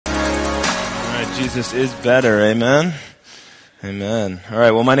Jesus is better. Amen. Amen. All right.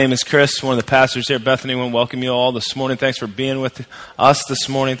 Well, my name is Chris, one of the pastors here at Bethany. I want to welcome you all this morning. Thanks for being with us this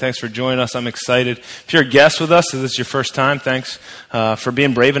morning. Thanks for joining us. I'm excited. If you're a guest with us, if this is your first time, thanks for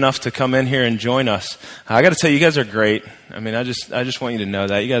being brave enough to come in here and join us. I got to tell you, you guys are great. I mean, I just want you to know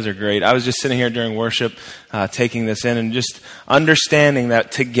that. You guys are great. I was just sitting here during worship, taking this in and just understanding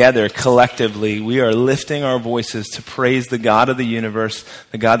that together, collectively, we are lifting our voices to praise the God of the universe,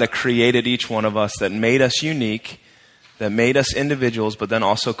 the God that created each one of us, that made us unique, that made us individuals, but then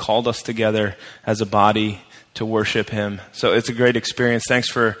also called us together as a body to worship Him. So it's a great experience. Thanks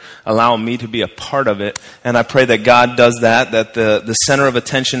for allowing me to be a part of it. And I pray that God does that the center of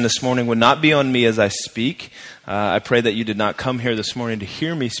attention this morning would not be on me as I speak. I pray that you did not come here this morning to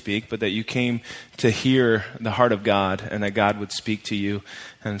hear me speak, but that you came to hear the heart of God and that God would speak to you.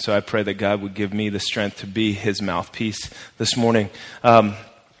 And so I pray that God would give me the strength to be His mouthpiece this morning.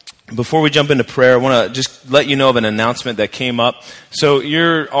 Before we jump into prayer, I want to just let you know of an announcement that came up. So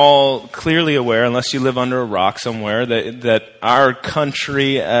you're all clearly aware, unless you live under a rock somewhere, that our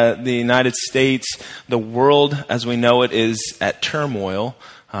country, the United States, the world as we know it is at turmoil.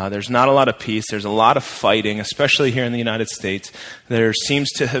 There's not a lot of peace. There's a lot of fighting, especially here in the United States. There seems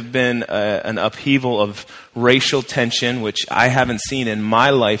to have been an upheaval of racial tension, which I haven't seen in my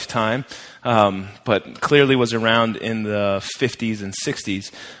lifetime. But clearly was around in the 50s and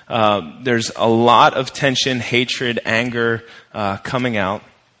 60s. There's a lot of tension, hatred, anger coming out.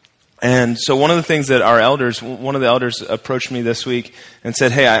 And so one of the things that one of the elders approached me this week and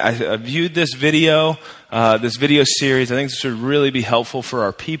said, hey, I viewed this video series. I think this would really be helpful for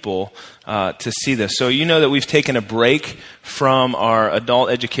our people to see this. So you know that we've taken a break from our adult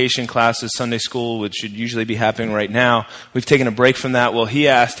education classes, Sunday school, which should usually be happening right now. We've taken a break from that. Well, he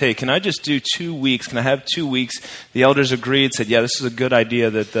asked, hey, can I just do 2 weeks? Can I have 2 weeks? The elders agreed, said, yeah, this is a good idea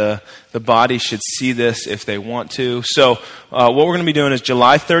that the body should see this if they want to. So what we're going to be doing is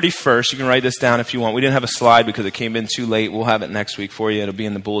July 31st. You can write this down if you want. We didn't have a slide because it came in too late. We'll have it next week for you. It'll be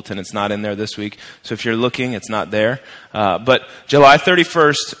in the bulletin. It's not in there this week. So if you're looking, it's not there. But July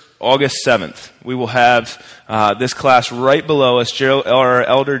 31st, August 7th, we will have this class right below us. Our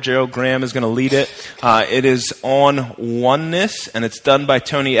elder, Gerald Graham, is going to lead it. It is on oneness, and it's done by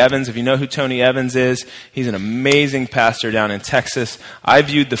Tony Evans. If you know who Tony Evans is, he's an amazing pastor down in Texas. I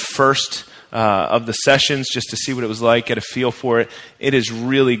viewed the first of the sessions just to see what it was like, get a feel for it. It is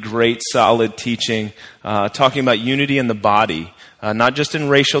really great, solid teaching, talking about unity in the body. Not just in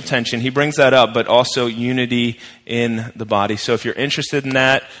racial tension, he brings that up, but also unity in the body. So if you're interested in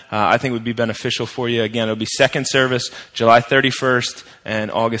that, I think it would be beneficial for you. Again, it'll be second service, July 31st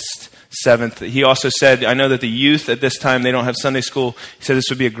and August 7th. He also said, I know that the youth at this time, they don't have Sunday school. He said this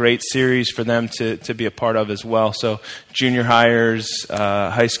would be a great series for them to be a part of as well. So junior hires,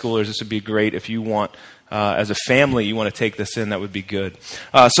 high schoolers, this would be great if you want as a family, you want to take this in, that would be good.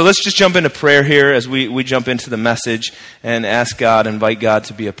 So let's just jump into prayer here as we jump into the message and ask God, invite God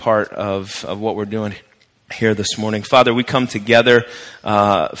to be a part of what we're doing here this morning. Father, we come together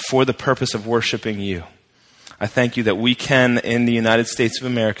for the purpose of worshiping you. I thank you that we can, in the United States of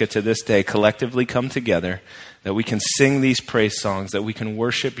America to this day, collectively come together, that we can sing these praise songs, that we can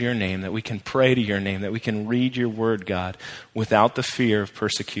worship your name, that we can pray to your name, that we can read your word, God, without the fear of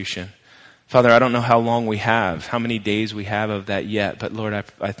persecution. Father, I don't know how long we have, how many days we have of that yet, but Lord,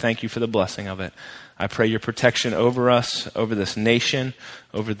 I thank you for the blessing of it. I pray your protection over us, over this nation,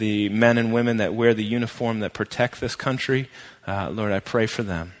 over the men and women that wear the uniform that protect this country. Lord, I pray for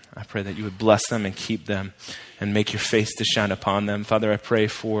them. I pray that you would bless them and keep them and make your face to shine upon them. Father, I pray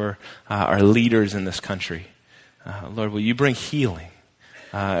for our leaders in this country. Lord, will you bring healing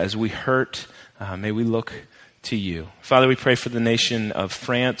as we hurt? May we look to you. Father, we pray for the nation of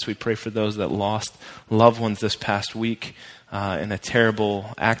France. We pray for those that lost loved ones this past week in a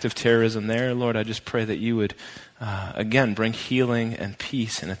terrible act of terrorism there. Lord, I just pray that you would, again, bring healing and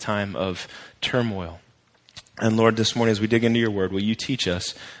peace in a time of turmoil. And Lord, this morning as we dig into your word, will you teach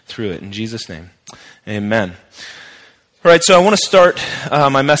us through it? In Jesus' name, amen. All right, so I want to start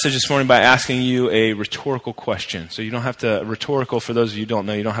my message this morning by asking you a rhetorical question. So you don't have to, rhetorical for those of you who don't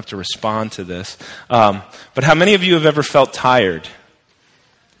know, you don't have to respond to this. But how many of you have ever felt tired?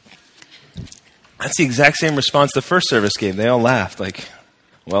 That's the exact same response the first service gave. They all laughed like,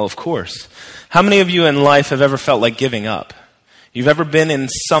 well, of course. How many of you in life have ever felt like giving up? You've ever been in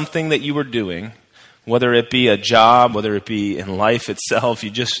something that you were doing, whether it be a job, whether it be in life itself,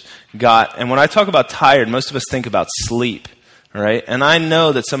 you just got, and when I talk about tired, most of us think about sleep, All right? And I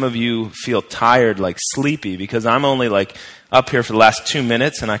know that some of you feel tired, like sleepy, because I'm only like up here for the last 2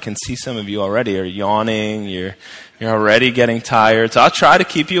 minutes, and I can see some of you already are yawning. You're already getting tired. So I'll try to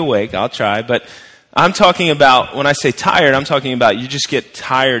keep you awake. I'll try. But I'm talking about, when I say tired, I'm talking about you just get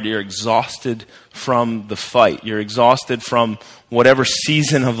tired. You're exhausted from the fight. You're exhausted from whatever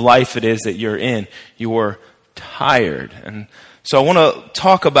season of life it is that you're in. You're tired. And so I want to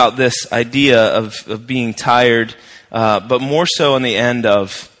talk about this idea of being tired, but more so on the end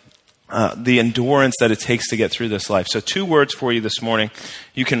of the endurance that it takes to get through this life. So 2 words for you this morning.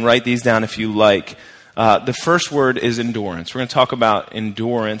 You can write these down if you like. The first word is endurance. We're going to talk about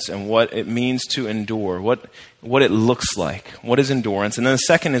endurance and what it means to endure, what it looks like. What is endurance? And then the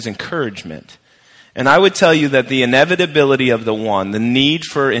second is encouragement. And I would tell you that the inevitability of the one, the need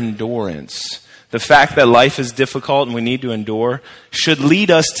for endurance, the fact that life is difficult and we need to endure, should lead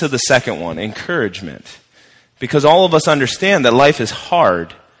us to the second one, encouragement. Because all of us understand that life is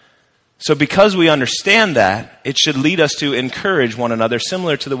hard. So because we understand that, it should lead us to encourage one another,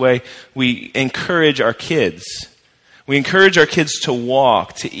 similar to the way we encourage our kids. We encourage our kids to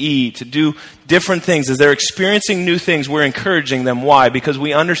walk, to eat, to do different things. As they're experiencing new things, we're encouraging them. Why? Because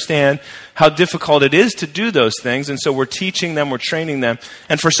we understand how difficult it is to do those things, and so we're teaching them, we're training them.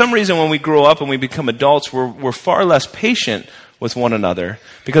 And for some reason, when we grow up and we become adults, we're far less patient with one another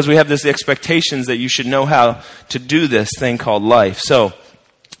because we have this expectations that you should know how to do this thing called life. So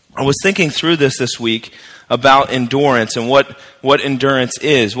I was thinking through this week about endurance and what endurance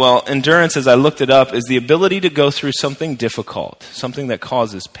is. Well, endurance, as I looked it up, is the ability to go through something difficult, something that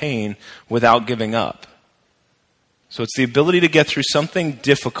causes pain without giving up. So it's the ability to get through something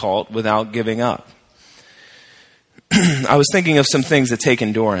difficult without giving up. I was thinking of some things that take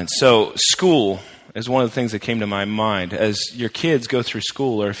endurance. So school is one of the things that came to my mind. As your kids go through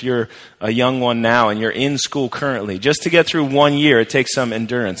school, or if you're a young one now and you're in school currently, just to get through 1 year, it takes some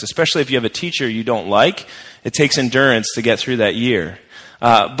endurance. Especially if you have a teacher you don't like, it takes endurance to get through that year.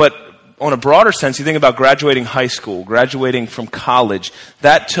 But on a broader sense, you think about graduating high school, graduating from college,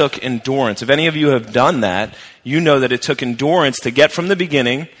 that took endurance. If any of you have done that, you know that it took endurance to get from the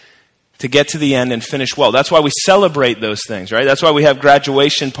beginning to get to the end and finish well. That's why we celebrate those things, right? That's why we have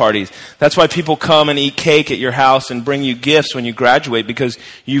graduation parties. That's why people come and eat cake at your house and bring you gifts when you graduate, because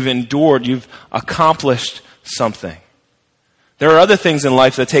you've endured, you've accomplished something. There are other things in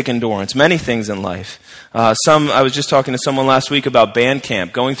life that take endurance, many things in life. I was just talking to someone last week about band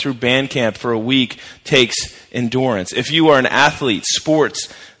camp. Going through band camp for a week takes endurance. If you are an athlete,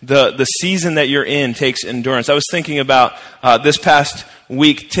 sports, the season that you're in takes endurance. I was thinking about this past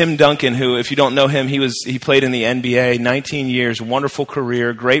week, Tim Duncan, who, if you don't know him, he played in the NBA, 19 years, wonderful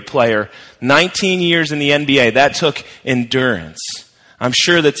career, great player. 19 years in the NBA, that took endurance. I'm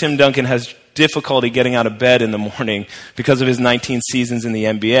sure that Tim Duncan has difficulty getting out of bed in the morning because of his 19 seasons in the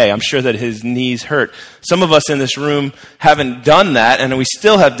NBA. I'm sure that his knees hurt. Some of us in this room haven't done that, and we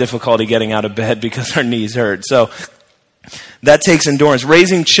still have difficulty getting out of bed because our knees hurt. So that takes endurance.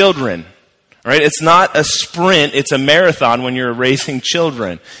 Raising children, right? It's not a sprint, it's a marathon when you're raising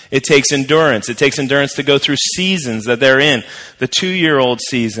children. It takes endurance. It takes endurance to go through seasons that they're in. The 2-year-old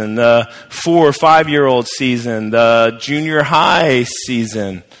season, the 4 or 5-year-old season, the junior high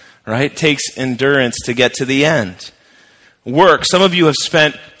season, right? It takes endurance to get to the end. Work. Some of you have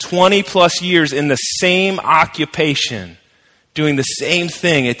spent 20 plus years in the same occupation, doing the same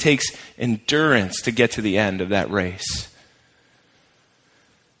thing. It takes endurance to get to the end of that race.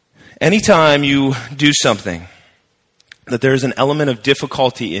 Anytime you do something that there's an element of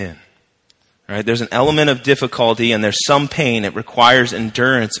difficulty in, right? There's an element of difficulty and there's some pain, it requires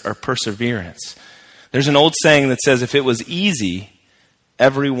endurance or perseverance. There's an old saying that says, if it was easy,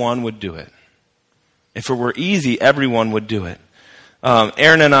 everyone would do it. If it were easy, everyone would do it.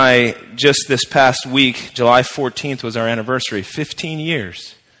 Aaron and I, just this past week, July 14th was our anniversary, 15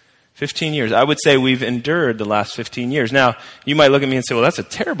 years. 15 years. I would say we've endured the last 15 years. Now, you might look at me and say, well, that's a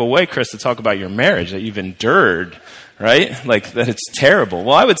terrible way, Chris, to talk about your marriage, that you've endured, right? Like, that it's terrible.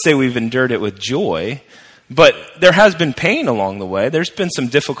 Well, I would say we've endured it with joy, but there has been pain along the way. There's been some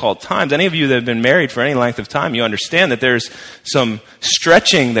difficult times. Any of you that have been married for any length of time, you understand that there's some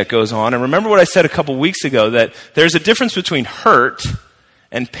stretching that goes on. And remember what I said a couple weeks ago, that there's a difference between hurt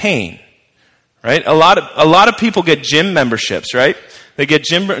and pain, right? A lot of people get gym memberships, right? They get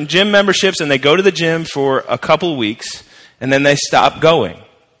gym memberships and they go to the gym for a couple weeks and then they stop going.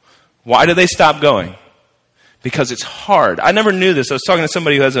 Why do they stop going? Because it's hard. I never knew this. I was talking to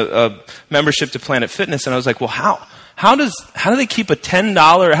somebody who has a membership to Planet Fitness, and I was like, well, how do they keep a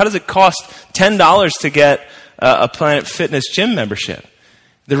 $10, how does it cost $10 to get a Planet Fitness gym membership?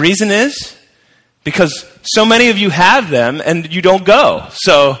 The reason is Because so many of you have them and you don't go.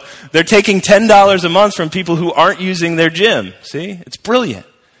 So they're taking $10 a month from people who aren't using their gym. See? It's brilliant.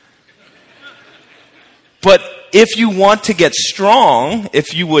 But if you want to get strong,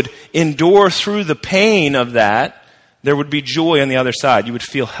 if you would endure through the pain of that, there would be joy on the other side. You would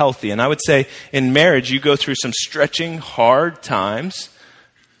feel healthy. And I would say in marriage, you go through some stretching, hard times,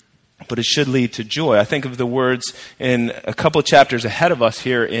 but it should lead to joy. I think of the words in a couple of chapters ahead of us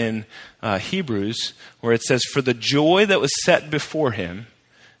here in Hebrews, where it says, "For the joy that was set before him,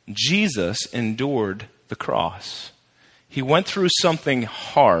 Jesus endured the cross." He went through something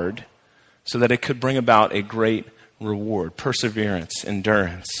hard so that it could bring about a great reward, perseverance,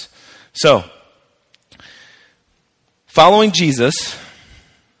 endurance. So, following Jesus,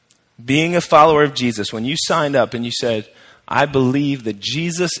 being a follower of Jesus, when you signed up and you said, "I believe that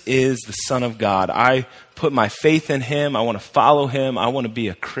Jesus is the Son of God. I put my faith in him. I want to follow him. I want to be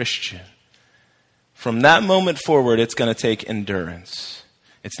a Christian." From that moment forward, it's going to take endurance.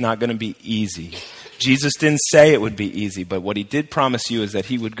 It's not going to be easy. Jesus didn't say it would be easy, but what he did promise you is that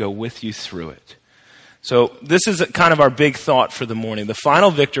he would go with you through it. So this is kind of our big thought for the morning. The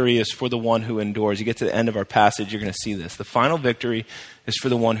final victory is for the one who endures. You get to the end of our passage, you're going to see this. The final victory is for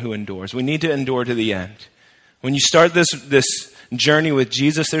the one who endures. We need to endure to the end. When you start this journey with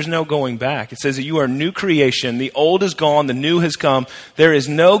Jesus, there's no going back. It says that you are a new creation. The old is gone, the new has come. There is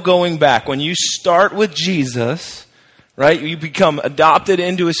no going back. When you start with Jesus, right, you become adopted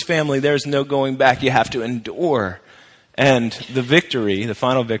into his family, there's no going back. You have to endure. And the victory, the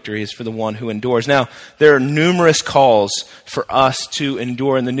final victory, is for the one who endures. Now, there are numerous calls for us to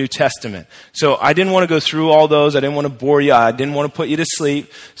endure in the New Testament. So I didn't want to go through all those. I didn't want to bore you. I didn't want to put you to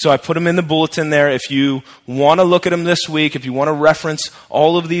sleep. So I put them in the bulletin there. If you want to look at them this week, if you want to reference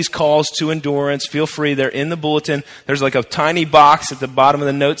all of these calls to endurance, feel free. They're in the bulletin. There's like a tiny box at the bottom of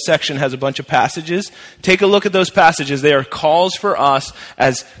the notes section, has a bunch of passages. Take a look at those passages. They are calls for us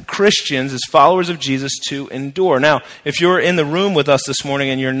as Christians, as followers of Jesus, to endure. Now, if you're in the room with us this morning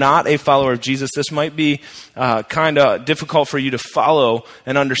and you're not a follower of Jesus, this might be kind of difficult for you to follow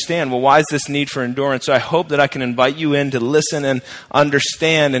and understand. Well, why is this need for endurance? So I hope that I can invite you in to listen and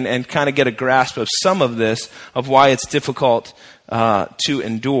understand and kind of get a grasp of some of this, of why it's difficult to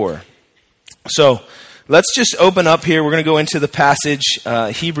endure. So let's just open up here. We're going to go into the passage.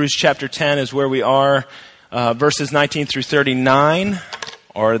 Hebrews chapter 10 is where we are. Verses 19 through 39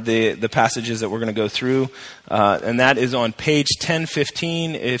 are the passages that we're going to go through. And that is on page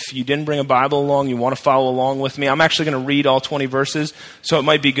 1015. If you didn't bring a Bible along, you want to follow along with me. I'm actually going to read all 20 verses, so it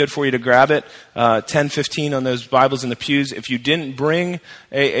might be good for you to grab it. 1015 on those Bibles in the pews. If you didn't bring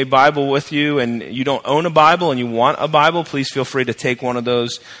a Bible with you and you don't own a Bible and you want a Bible, please feel free to take one of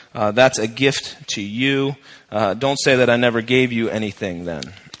those. That's a gift to you. Don't say that I never gave you anything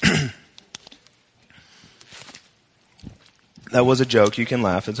then. That was a joke. You can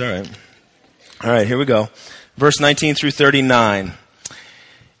laugh. It's all right. All right, here we go. Verse 19 through 39.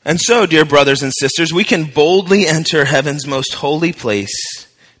 "And so, dear brothers and sisters, we can boldly enter heaven's most holy place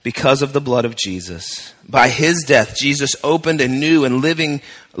because of the blood of Jesus. By his death, Jesus opened a new and living,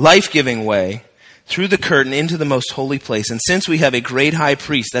 life-giving way through the curtain into the most holy place. And since we have a great high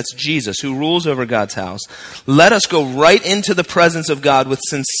priest, that's Jesus, who rules over God's house, let us go right into the presence of God with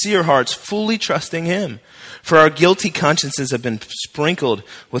sincere hearts, fully trusting him. For our guilty consciences have been sprinkled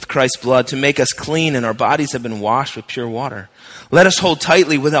with Christ's blood to make us clean, and our bodies have been washed with pure water. Let us hold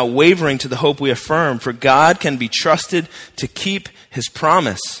tightly without wavering to the hope we affirm, for God can be trusted to keep his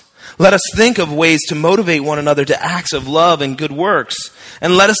promise. Let us think of ways to motivate one another to acts of love and good works.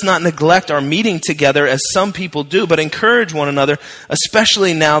 And let us not neglect our meeting together as some people do, but encourage one another,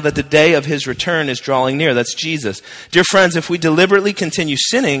 especially now that the day of his return is drawing near." That's Jesus. "Dear friends, if we deliberately continue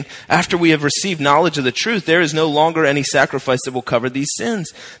sinning after we have received knowledge of the truth, there is no longer any sacrifice that will cover these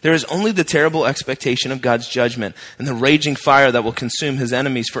sins. There is only the terrible expectation of God's judgment and the raging fire that will consume his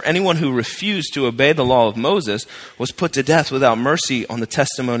enemies. For anyone who refused to obey the law of Moses was put to death without mercy on the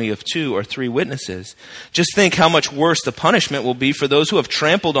testimony of 2 or 3 witnesses. Just think how much worse the punishment will be for those who have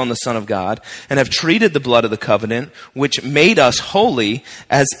trampled on the Son of God and have treated the blood of the covenant, which made us holy,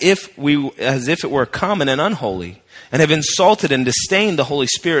 as if it were common and unholy, and have insulted and disdained the Holy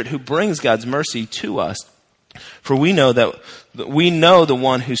Spirit who brings God's mercy to us. For we know the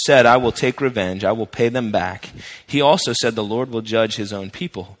one who said, 'I will take revenge, I will pay them back.' He also said the Lord will judge his own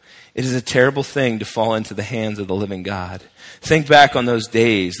people. It is a terrible thing to fall into the hands of the living God. Think back on those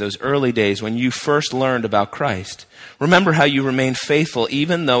days, those early days when you first learned about Christ. Remember how you remained faithful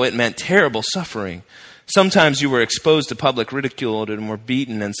even though it meant terrible suffering. Sometimes you were exposed to public ridicule and were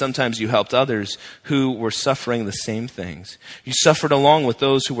beaten, and sometimes you helped others who were suffering the same things. You suffered along with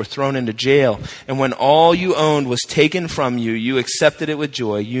those who were thrown into jail, and when all you owned was taken from you, you accepted it with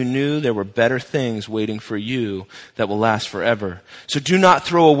joy. You knew there were better things waiting for you that will last forever. So do not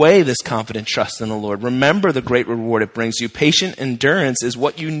throw away this confident trust in the Lord. Remember the great reward it brings you. Patient endurance is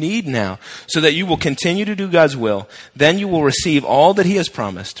what you need now, so that you will continue to do God's will. Then you will receive all that he has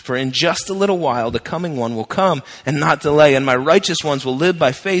promised. For in just a little while the coming one will come and not delay, and my righteous ones will live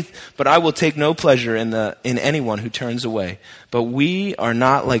by faith, but I will take no pleasure in anyone who turns away. But we are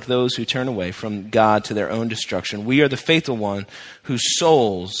not like those who turn away from God to their own destruction. We are the faithful one whose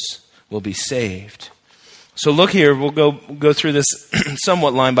souls will be saved. So look here, we'll go through this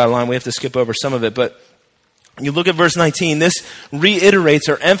somewhat line by line. We have to skip over some of it, but you look at verse 19. This reiterates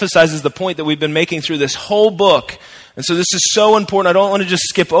or emphasizes the point that we've been making through this whole book. And so this is so important. I don't want to just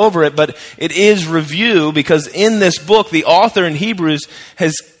skip over it, but it is review, because in this book, the author in Hebrews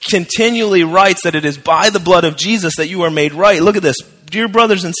has continually writes that it is by the blood of Jesus that you are made right. Look at this. Dear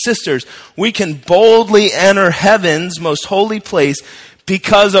brothers and sisters, we can boldly enter heaven's most holy place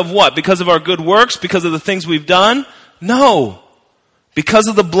because of what? Because of our good works? Because of the things we've done? No. Because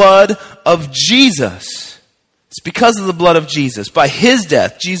of the blood of Jesus. It's because of the blood of Jesus. By his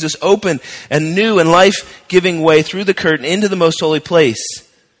death, Jesus opened a new and life-giving way through the curtain into the most holy place.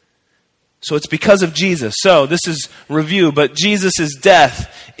 So it's because of Jesus. So this is review, but Jesus' death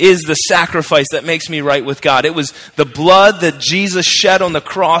is the sacrifice that makes me right with God. It was the blood that Jesus shed on the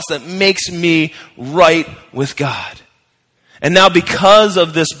cross that makes me right with God. And now because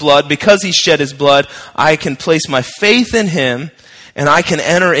of this blood, because he shed his blood, I can place my faith in him and I can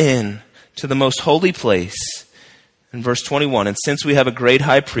enter in to the most holy place. In verse 21, and since we have a great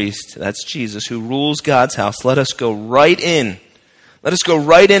high priest, that's Jesus, who rules God's house, let us go right in. Let us go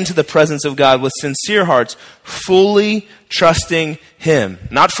right into the presence of God with sincere hearts, fully trusting him.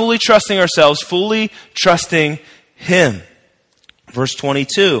 Not fully trusting ourselves, fully trusting him. Verse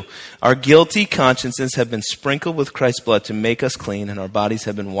 22, our guilty consciences have been sprinkled with Christ's blood to make us clean, and our bodies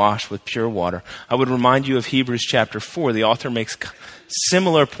have been washed with pure water. I would remind you of Hebrews chapter 4. The author makes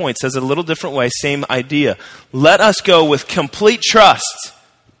similar points, says it a little different way, same idea. Let us go with complete trust.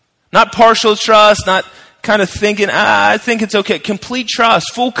 Not partial trust, not kind of thinking, I think it's okay. Complete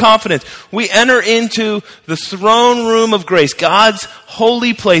trust, full confidence. We enter into the throne room of grace, God's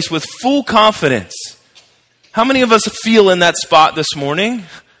holy place, with full confidence. How many of us feel in that spot this morning?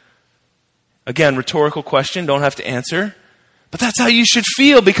 Again, rhetorical question, don't have to answer. But that's how you should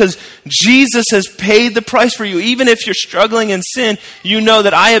feel, because Jesus has paid the price for you. Even if you're struggling in sin, you know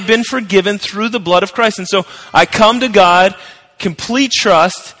that I have been forgiven through the blood of Christ. And so I come to God, complete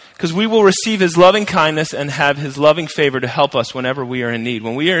trust, because we will receive his loving kindness and have his loving favor to help us whenever we are in need.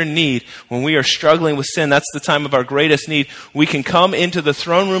 When we are in need, when we are struggling with sin, that's the time of our greatest need. We can come into the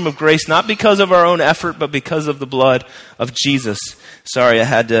throne room of grace, not because of our own effort, but because of the blood of Jesus. Sorry, I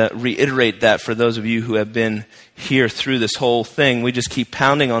had to reiterate that for those of you who have been here through this whole thing. We just keep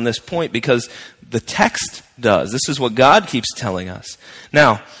pounding on this point because the text does. This is what God keeps telling us.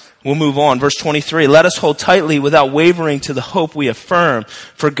 Now, we'll move on. Verse 23, let us hold tightly without wavering to the hope we affirm,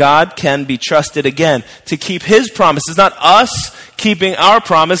 for God can be trusted again to keep his promise. It's not us keeping our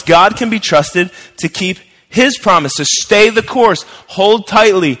promise. God can be trusted to keep his promise, to stay the course, hold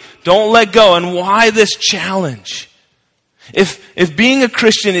tightly, don't let go. And why this challenge? If being a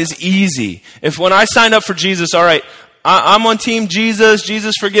Christian is easy, if when I signed up for Jesus, all right, I'm on team Jesus,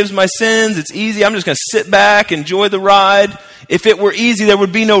 Jesus forgives my sins, it's easy, I'm just going to sit back, enjoy the ride. If it were easy, there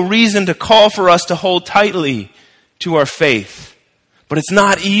would be no reason to call for us to hold tightly to our faith. But it's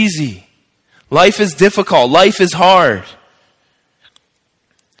not easy. Life is difficult. Life is hard.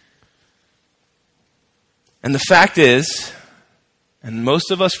 And the fact is, and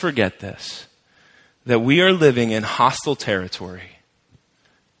most of us forget this, that we are living in hostile territory.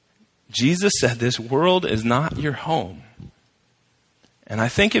 Jesus said this world is not your home. And I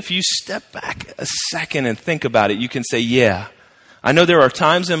think if you step back a second and think about it, you can say, yeah, I know there are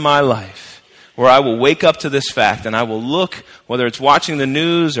times in my life where I will wake up to this fact and I will look, whether it's watching the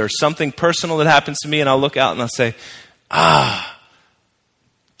news or something personal that happens to me, and I'll look out and I'll say,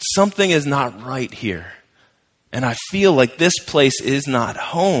 something is not right here. And I feel like this place is not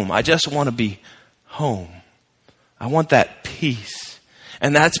home. I just want to be home. I want that peace.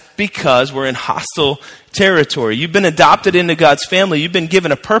 And that's because we're in hostile territory. You've been adopted into God's family. You've been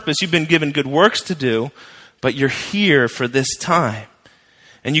given a purpose. You've been given good works to do. But you're here for this time.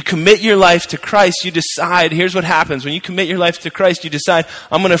 And you commit your life to Christ. You decide, here's what happens. When you commit your life to Christ, you decide,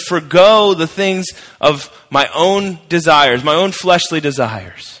 I'm going to forgo the things of my own desires, my own fleshly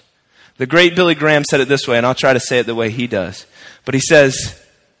desires. The great Billy Graham said it this way, and I'll try to say it the way he does. But he says,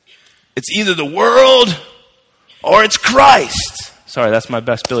 it's either the world or it's Christ. Sorry, that's my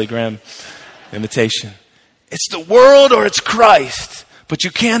best Billy Graham imitation. It's the world or it's Christ, but you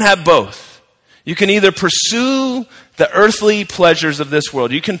can't have both. You can either pursue the earthly pleasures of this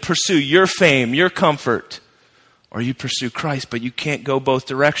world. You can pursue your fame, your comfort, or you pursue Christ, but you can't go both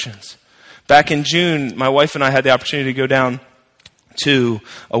directions. Back in June, my wife and I had the opportunity to go down to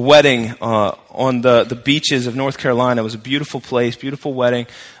a wedding on the beaches of North Carolina. It was a beautiful place, beautiful wedding.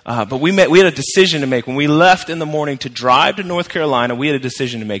 But we had a decision to make. When we left in the morning to drive to North Carolina, we had a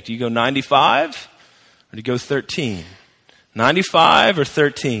decision to make. Do you go 95 or do you go 13? 95 or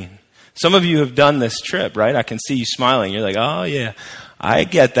 13? Some of you have done this trip, right? I can see you smiling. You're like, oh yeah, I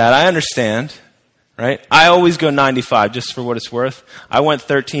get that. I understand, right? I always go 95 just for what it's worth. I went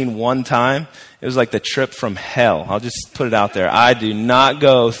 13 one time. It was like the trip from hell. I'll just put it out there. I do not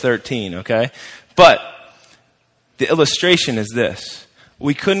go 13, okay? But the illustration is this.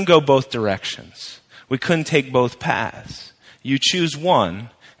 We couldn't go both directions. We couldn't take both paths. You choose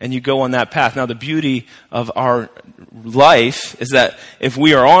one, and you go on that path. Now, the beauty of our life is that if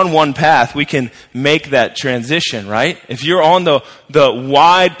we are on one path, we can make that transition, right? If you're on the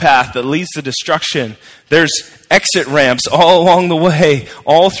wide path that leads to destruction, there's exit ramps all along the way,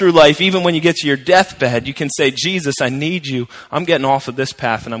 all through life. Even when you get to your deathbed, you can say, Jesus, I need you. I'm getting off of this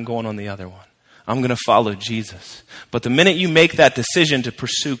path and I'm going on the other one. I'm going to follow Jesus. But the minute you make that decision to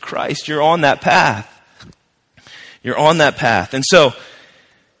pursue Christ, you're on that path. You're on that path. And so,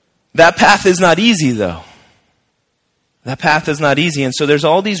 that path is not easy, though. That path is not easy. And so there's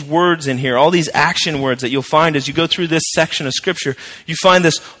all these words in here, all these action words that you'll find as you go through this section of Scripture. You find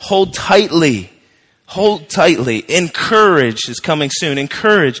this hold tightly, encourage is coming soon,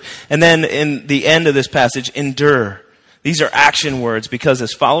 encourage. And then in the end of this passage, endure. These are action words because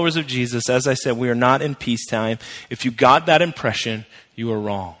as followers of Jesus, as I said, we are not in peacetime. If you got that impression, you are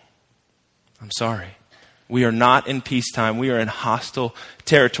wrong. I'm sorry. We are not in peacetime. We are in hostile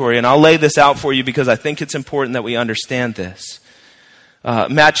territory. And I'll lay this out for you because I think it's important that we understand this.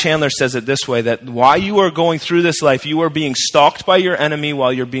 Matt Chandler says it this way, that while you are going through this life, you are being stalked by your enemy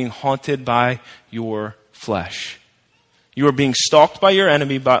while you're being haunted by your flesh. You are being stalked by your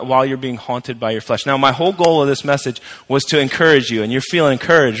enemy while you're being haunted by your flesh. Now, my whole goal of this message was to encourage you, and you're feeling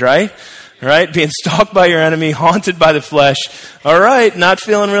encouraged, right? Right? Being stalked by your enemy, haunted by the flesh. All right, not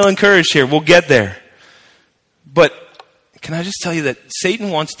feeling real encouraged here. We'll get there. But can I just tell you that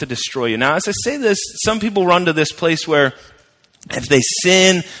Satan wants to destroy you? Now, as I say this, some people run to this place where if they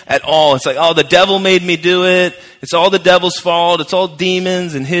sin at all, it's like, oh, the devil made me do it. It's all the devil's fault. It's all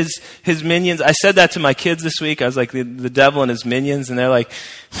demons and his minions. I said that to my kids this week. I was like, the devil and his minions. And they're like,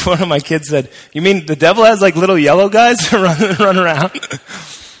 one of my kids said, you mean the devil has like little yellow guys that run around?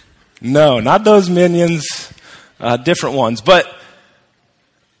 No, not those minions. Different ones. But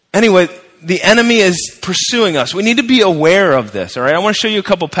anyway, the enemy is pursuing us. We need to be aware of this, all right? I want to show you a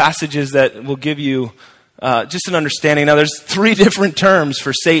couple passages that will give you just an understanding. Now, there's 3 different terms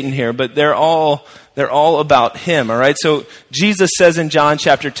for Satan here, but they're all about him, all right? So Jesus says in John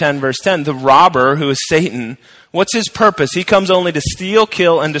chapter 10, verse 10, the robber, who is Satan, what's his purpose? He comes only to steal,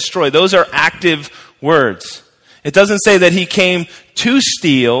 kill, and destroy. Those are active words. It doesn't say that he came to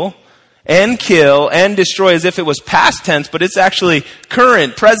steal and kill and destroy as if it was past tense, but it's actually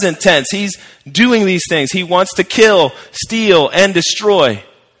current, present tense. He's doing these things. He wants to kill, steal, and destroy.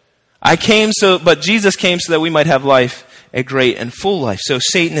 But Jesus came so that we might have life, a great and full life. So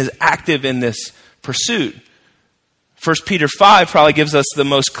Satan is active in this pursuit. 1 Peter 5 probably gives us the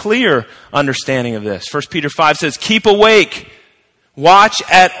most clear understanding of this. 1 Peter 5 says, keep awake, watch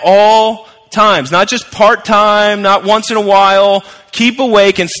at all times, not just part-time, not once in a while. Keep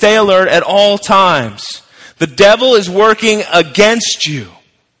awake and stay alert at all times. The devil is working against you.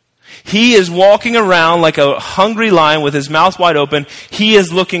 He is walking around like a hungry lion with his mouth wide open. He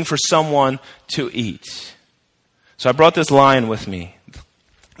is looking for someone to eat. So I brought this lion with me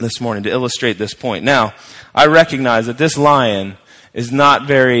this morning to illustrate this point. Now, I recognize that this lion is not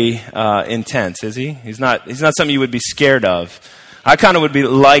very intense, is he? He's not something you would be scared of. I kind of would be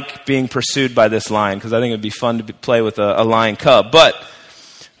like being pursued by this lion because I think it would be fun to play with a lion cub. But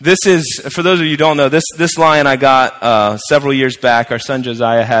this is, for those of you who don't know, this lion I got several years back. Our son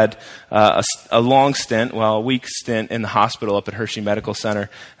Josiah had a week stint in the hospital up at Hershey Medical Center.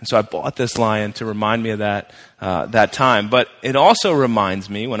 And so I bought this lion to remind me of that time. But it also reminds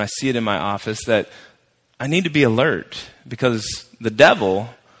me, when I see it in my office, that I need to be alert because the devil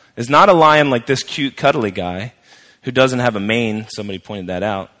is not a lion like this cute, cuddly guy who doesn't have a mane. Somebody pointed that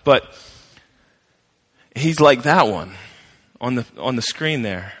out. But he's like that one on the screen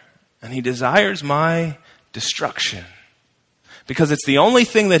there. and he desires my destruction. Because it's the only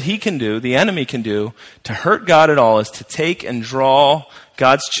thing that he can do, the enemy can do, to hurt God at all, is to take and draw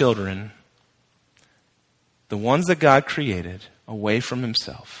God's children, the ones that God created, away from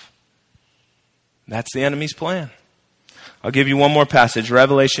himself. That's the enemy's plan. I'll give you one more passage,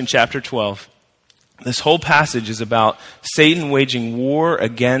 Revelation chapter 12. This whole passage is about Satan waging war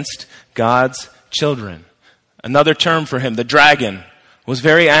against God's children. Another term for him, the dragon, was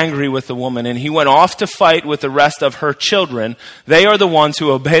very angry with the woman, and he went off to fight with the rest of her children. They are the ones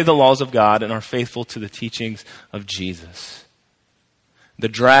who obey the laws of God and are faithful to the teachings of Jesus. The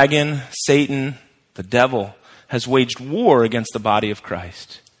dragon, Satan, the devil, has waged war against the body of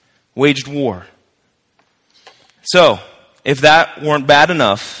Christ. Waged war. So, if that weren't bad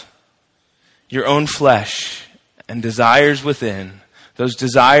enough, your own flesh and desires within, those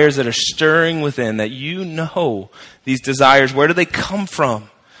desires that are stirring within, that you know these desires, where do they come from?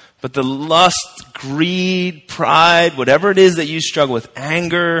 But the lust, greed, pride, whatever it is that you struggle with,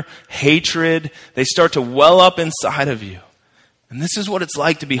 anger, hatred, they start to well up inside of you. And this is what it's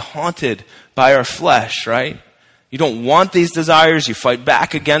like to be haunted by our flesh, right? You don't want these desires, you fight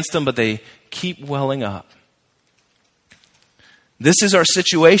back against them, but they keep welling up. This is our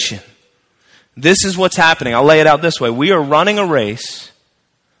situation. This is what's happening. I'll lay it out this way. We are running a race,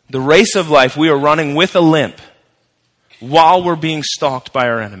 the race of life. We are running with a limp while we're being stalked by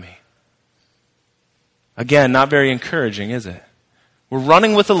our enemy. Again, not very encouraging, is it? We're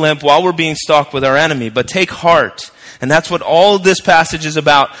running with a limp while we're being stalked with our enemy, but take heart. And that's what all of this passage is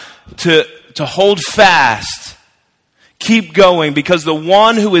about, to hold fast. Keep going, because the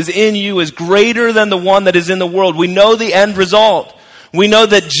one who is in you is greater than the one that is in the world. We know the end result. We know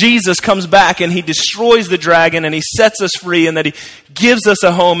that Jesus comes back and he destroys the dragon and he sets us free and that he gives us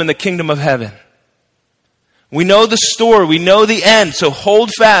a home in the kingdom of heaven. We know the story. We know the end. So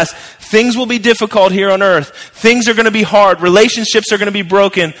hold fast. Things will be difficult here on earth. Things are going to be hard. Relationships are going to be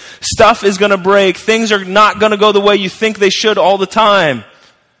broken. Stuff is going to break. Things are not going to go the way you think they should all the time.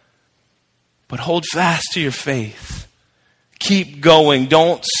 But hold fast to your faith. Keep going.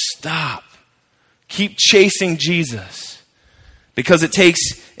 Don't stop. Keep chasing Jesus. Because it takes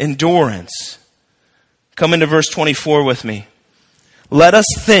endurance. Come into verse 24 with me. Let us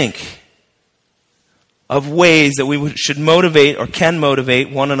think of ways that we should motivate or can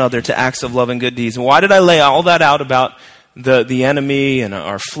motivate one another to acts of love and good deeds. And why did I lay all that out about the enemy and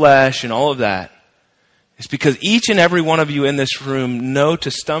our flesh and all of that? It's because each and every one of you in this room know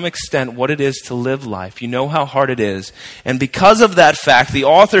to some extent what it is to live life. You know how hard it is. And because of that fact, the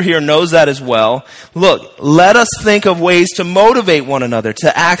author here knows that as well. Look, let us think of ways to motivate one another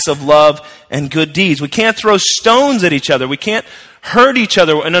to acts of love and good deeds. We can't throw stones at each other. We can't hurt each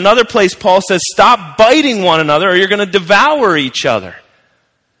other. In another place, Paul says, stop biting one another or you're going to devour each other.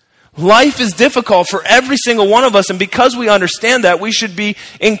 Life is difficult for every single one of us, and because we understand that, we should be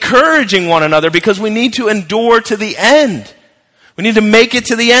encouraging one another because we need to endure to the end. We need to make it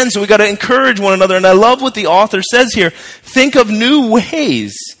to the end, so we got to encourage one another. And I love what the author says here. Think of new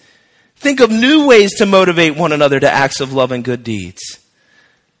ways. Think of new ways to motivate one another to acts of love and good deeds.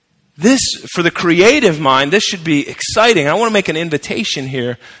 This, for the creative mind, this should be exciting. I want to make an invitation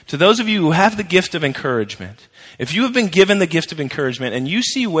here to those of you who have the gift of encouragement. If you have been given the gift of encouragement and you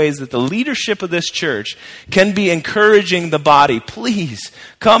see ways that the leadership of this church can be encouraging the body, please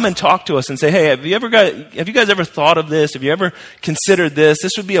come and talk to us and say, hey, have you guys ever thought of this? Have you ever considered this?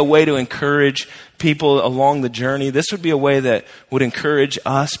 This would be a way to encourage people along the journey. This would be a way that would encourage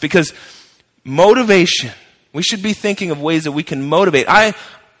us, because motivation, we should be thinking of ways that we can motivate.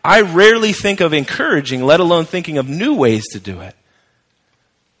 I rarely think of encouraging, let alone thinking of new ways to do it.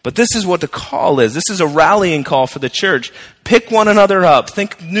 But this is what the call is. This is a rallying call for the church. Pick one another up.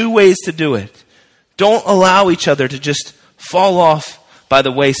 Think new ways to do it. Don't allow each other to just fall off by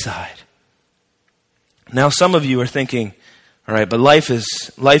the wayside. Now some of you are thinking, all right, but life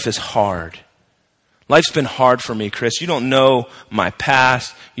is hard. Life's been hard for me, Chris. You don't know my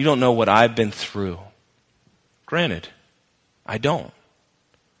past. You don't know what I've been through. Granted, I don't.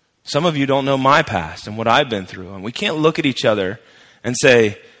 Some of you don't know my past and what I've been through. And we can't look at each other and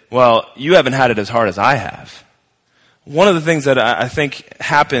say, well, you haven't had it as hard as I have. One of the things that I think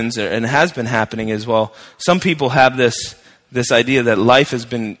happens and has been happening is, well, some people have this idea that life has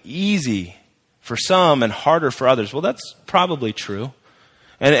been easy for some and harder for others. Well, that's probably true.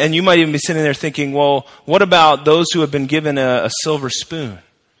 And you might even be sitting there thinking, well, what about those who have been given a silver spoon?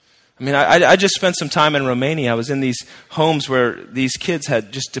 I mean, I just spent some time in Romania. I was in these homes where these kids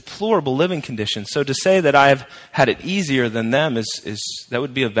had just deplorable living conditions. So to say that I've had it easier than them is that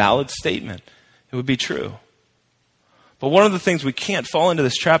would be a valid statement. It would be true. But one of the things we can't fall into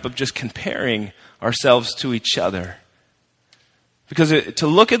this trap of just comparing ourselves to each other. Because to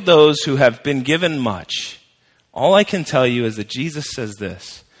look at those who have been given much, all I can tell you is that Jesus says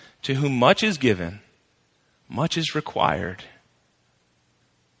this, to whom much is given, much is required.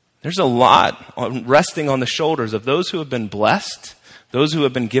 There's a lot resting on the shoulders of those who have been blessed, those who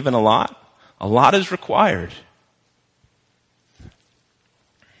have been given a lot is required.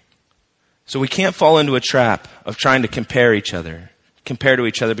 So we can't fall into a trap of trying to compare to each other,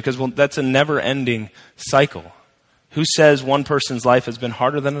 because that's a never-ending cycle. Who says one person's life has been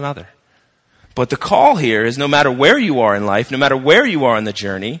harder than another? But the call here is no matter where you are in life, no matter where you are in the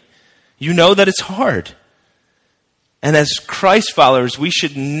journey, you know that it's hard. And as Christ followers, it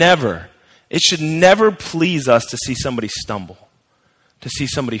should never please us to see somebody stumble, to see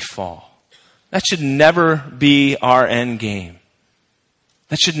somebody fall. That should never be our end game.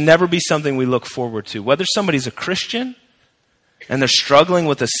 That should never be something we look forward to. Whether somebody's a Christian and they're struggling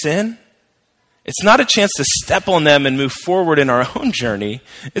with a sin, it's not a chance to step on them and move forward in our own journey.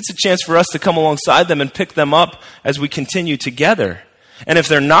 It's a chance for us to come alongside them and pick them up as we continue together. And if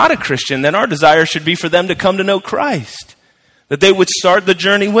they're not a Christian, then our desire should be for them to come to know Christ, that they would start the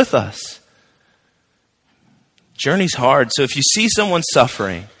journey with us. Journey's hard, so if you see someone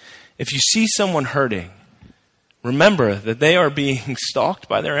suffering, if you see someone hurting, remember that they are being stalked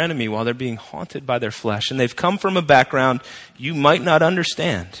by their enemy while they're being haunted by their flesh. And they've come from a background you might not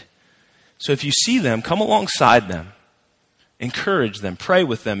understand. So if you see them, come alongside them. Encourage them. Pray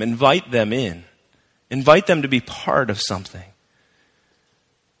with them. Invite them in. Invite them to be part of something.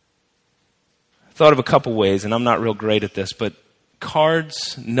 I thought of a couple ways, and I'm not real great at this, but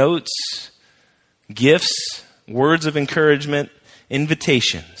cards, notes, gifts, words of encouragement,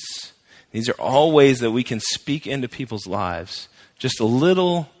 invitations. These are all ways that we can speak into people's lives. Just a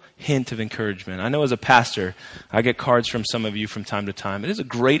little hint of encouragement. I know as a pastor, I get cards from some of you from time to time. It is a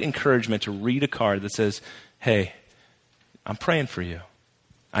great encouragement to read a card that says, hey, I'm praying for you.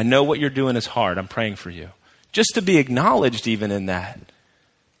 I know what you're doing is hard. I'm praying for you. Just to be acknowledged even in that.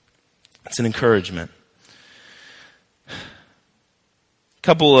 It's an encouragement.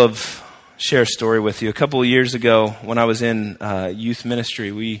 Share a story with you. A couple of years ago, when I was in youth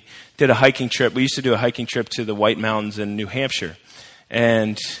ministry, we did a hiking trip. We used to do a hiking trip to the White Mountains in New Hampshire.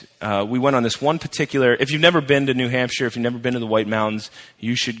 And we went on this one particular, if you've never been to New Hampshire, if you've never been to the White Mountains,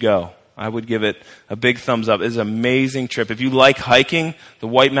 you should go. I would give it a big thumbs up. It's an amazing trip. If you like hiking, the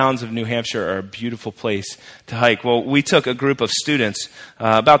White Mountains of New Hampshire are a beautiful place to hike. Well, we took a group of students,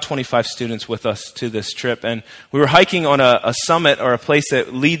 about 25 students with us to this trip, and we were hiking on a summit or a place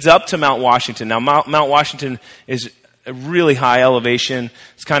that leads up to Mount Washington. Now, Mount Washington is a really high elevation.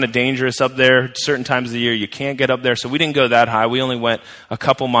 It's kind of dangerous up there. Certain times of the year you can't get up there, so we didn't go that high. We only went a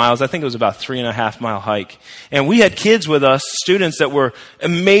couple miles. I think it was about 3.5 mile hike. And we had kids with us, students that were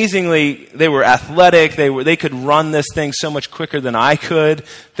amazingly, they were athletic. They could run this thing so much quicker than I could.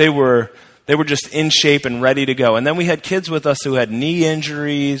 They were just in shape and ready to go. And then we had kids with us who had knee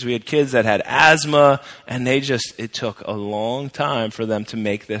injuries. We had kids that had asthma, and it took a long time for them to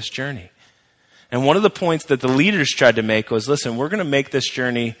make this journey. And one of the points that the leaders tried to make was, listen, we're going to make this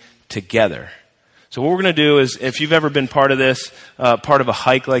journey together. So what we're going to do is, if you've ever been part of this, part of a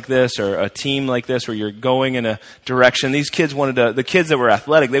hike like this or a team like this where you're going in a direction, the kids that were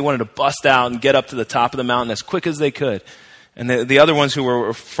athletic, they wanted to bust out and get up to the top of the mountain as quick as they could. And the other ones who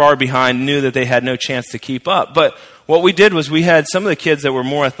were far behind knew that they had no chance to keep up. But what we did was we had some of the kids that were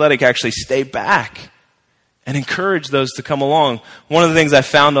more athletic actually stay back and encourage those to come along. One of the things I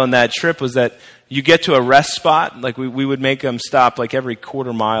found on that trip was that you get to a rest spot, like we would make them stop like every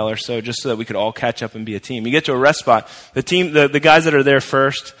quarter mile or so just so that we could all catch up and be a team. You get to a rest spot, the guys that are there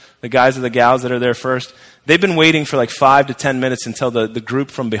first, the guys or the gals that are there first, they've been waiting for like 5 to 10 minutes until the group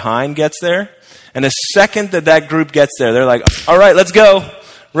from behind gets there. And the second that group gets there, they're like, all right, let's go,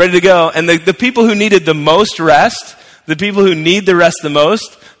 ready to go. And the people who needed the most rest, the people who need the rest the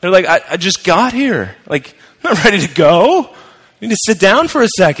most, they're like, I just got here. Like, I'm not ready to go. You need to sit down for a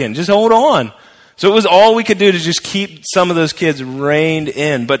second. Just hold on. So it was all we could do to just keep some of those kids reined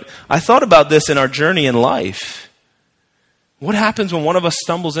in. But I thought about this in our journey in life. What happens when one of us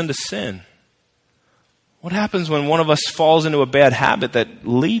stumbles into sin? What happens when one of us falls into a bad habit that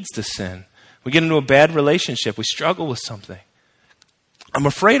leads to sin? We get into a bad relationship. We struggle with something. I'm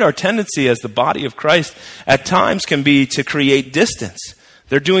afraid our tendency as the body of Christ at times can be to create distance.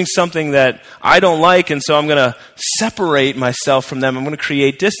 They're doing something that I don't like, and so I'm going to separate myself from them. I'm going to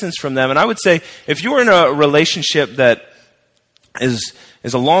create distance from them. And I would say, if you're in a relationship that is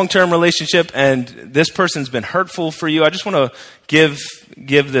is a long-term relationship and this person's been hurtful for you, I just want to give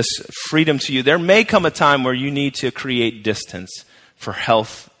this freedom to you. There may come a time where you need to create distance for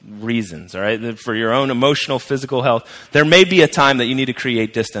health reasons, all right? For your own emotional, physical health. There may be a time that you need to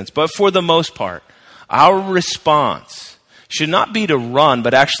create distance. But for the most part, our response should not be to run,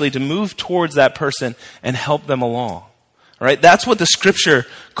 but actually to move towards that person and help them along. All right? That's what the scripture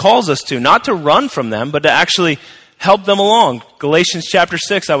calls us to, not to run from them, but to actually help them along. Galatians chapter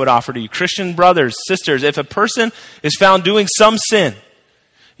 6, I would offer to you. Christian brothers, sisters, if a person is found doing some sin,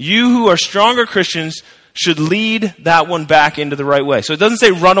 you who are stronger Christians should lead that one back into the right way. So it doesn't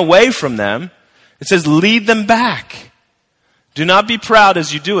say run away from them. It says lead them back. Do not be proud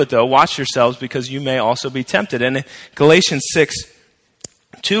as you do it, though. Watch yourselves, because you may also be tempted. And in Galatians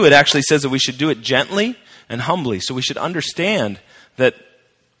 6:2, it actually says that we should do it gently and humbly. So we should understand that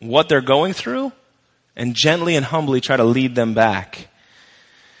what they're going through and gently and humbly try to lead them back.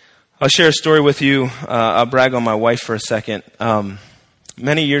 I'll share a story with you. I'll brag on my wife for a second.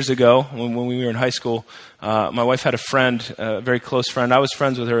 Many years ago, when we were in high school, my wife had a friend, a very close friend. I was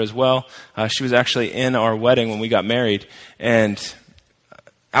friends with her as well. She was actually in our wedding when we got married. And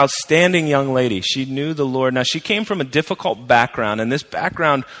outstanding young lady. She knew the Lord. Now, she came from a difficult background, and this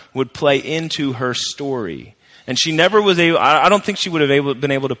background would play into her story. And she never was able, I don't think she would have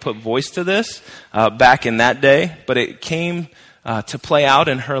been able to put voice to this back in that day, but it came to play out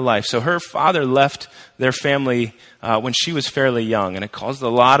in her life. So her father left their family when she was fairly young, and it caused a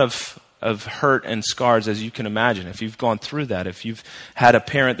lot of hurt and scars, as you can imagine. If you've gone through that, if you've had a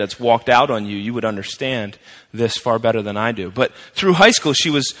parent that's walked out on you, you would understand this far better than I do. But through high school,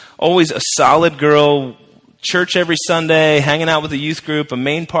 she was always a solid girl, church every Sunday, hanging out with the youth group, a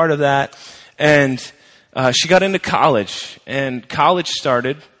main part of that. And she got into college, and college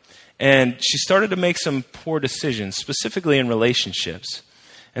started, and she started to make some poor decisions, specifically in relationships.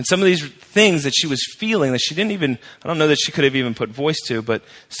 And some of these things that she was feeling that she didn't even, I don't know that she could have even put voice to, but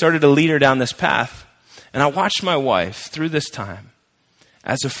started to lead her down this path. And I watched my wife through this time.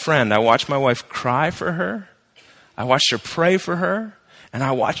 As a friend, I watched my wife cry for her. I watched her pray for her. And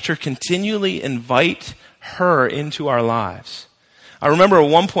I watched her continually invite her into our lives. I remember at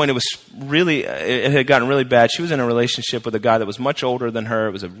one point it had gotten really bad. She was in a relationship with a guy that was much older than her.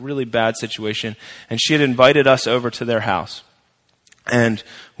 It was a really bad situation. And she had invited us over to their house. And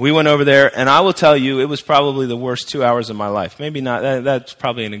we went over there, and I will tell you, it was probably the worst 2 hours of my life. Maybe not, that's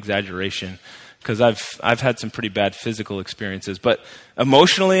probably an exaggeration, because I've had some pretty bad physical experiences. But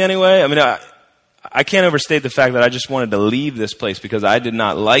emotionally anyway, I mean, I can't overstate the fact that I just wanted to leave this place because I did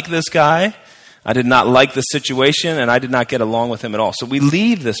not like this guy. I did not like the situation, and I did not get along with him at all. So we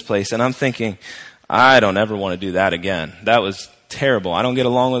leave this place, and I'm thinking, I don't ever want to do that again. That was terrible. I don't get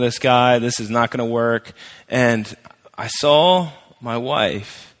along with this guy. This is not going to work. And I saw my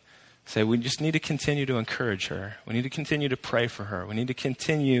wife say, we just need to continue to encourage her. We need to continue to pray for her. We need to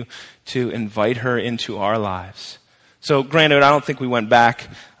continue to invite her into our lives. So granted, I don't think we went back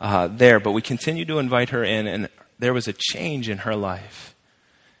there, but we continued to invite her in, and there was a change in her life.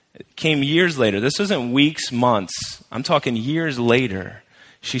 It came years later. This isn't weeks, months. I'm talking years later.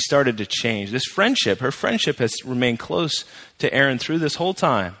 She started to change. Her friendship has remained close to Erin through this whole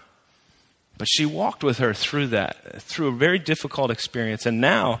time. But she walked with her through a very difficult experience. And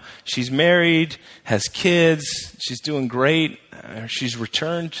now she's married, has kids, she's doing great. She's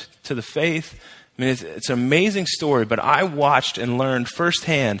returned to the faith. I mean, it's an amazing story, but I watched and learned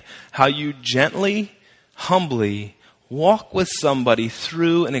firsthand how you gently, humbly walk with somebody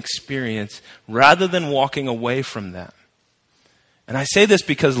through an experience rather than walking away from them. And I say this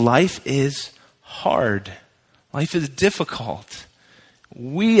because life is hard. Life is difficult.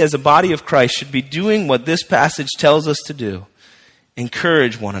 We as a body of Christ should be doing what this passage tells us to do.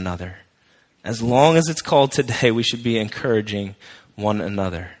 Encourage one another. As long as it's called today, we should be encouraging one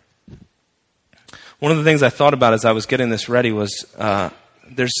another. One of the things I thought about as I was getting this ready was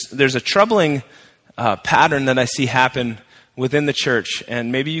there's a troubling pattern that I see happen within the church,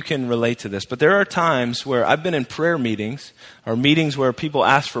 and maybe you can relate to this, but there are times where I've been in prayer meetings or meetings where people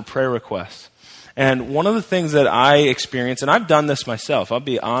ask for prayer requests. And one of the things that I experience, and I've done this myself, I'll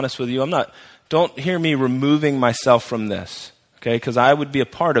be honest with you, don't hear me removing myself from this, okay, because I would be a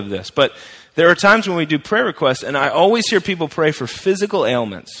part of this. But there are times when we do prayer requests, and I always hear people pray for physical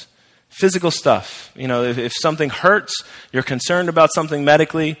ailments, physical stuff. You know, if something hurts, you're concerned about something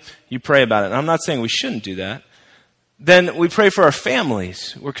medically, you pray about it. And I'm not saying we shouldn't do that. Then we pray for our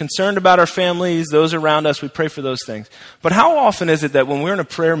families. We're concerned about our families, those around us. We pray for those things. But how often is it that when we're in a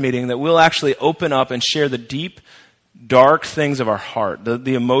prayer meeting that we'll actually open up and share the deep, dark things of our heart,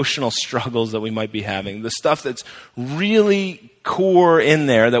 the emotional struggles that we might be having, the stuff that's really core in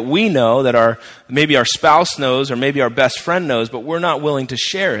there that we know, that maybe our spouse knows or maybe our best friend knows, but we're not willing to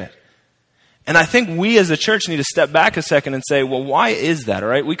share it. And I think we as a church need to step back a second and say, well, why is that, all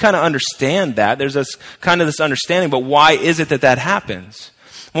right? We kind of understand that. There's this kind of this understanding, but why is it that happens?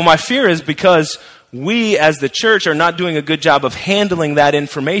 Well, my fear is because we as the church are not doing a good job of handling that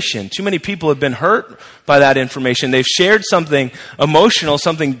information. Too many people have been hurt by that information. They've shared something emotional,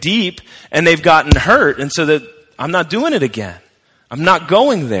 something deep, and they've gotten hurt. And so that I'm not doing it again. I'm not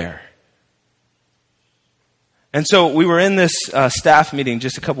going there. And so we were in this staff meeting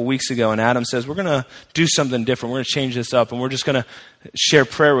just a couple weeks ago, and Adam says, we're going to do something different. We're going to change this up, and we're just going to share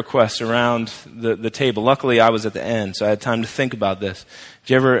prayer requests around the table. Luckily, I was at the end, so I had time to think about this.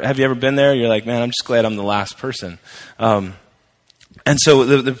 Have you ever been there? You're like, man, I'm just glad I'm the last person. And so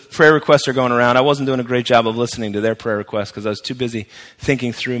the prayer requests are going around. I wasn't doing a great job of listening to their prayer requests because I was too busy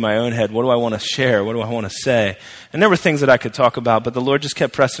thinking through my own head. What do I want to share? What do I want to say? And there were things that I could talk about, but the Lord just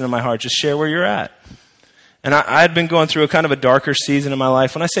kept pressing in my heart, just share where you're at. And I had been going through a kind of a darker season in my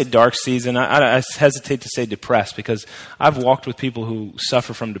life. When I say dark season, I hesitate to say depressed because I've walked with people who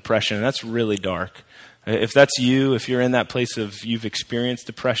suffer from depression, and that's really dark. If that's you, if you're in that place of you've experienced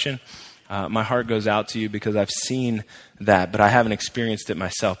depression, my heart goes out to you because I've seen that, but I haven't experienced it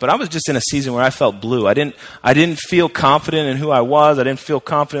myself. But I was just in a season where I felt blue. I didn't feel confident in who I was. I didn't feel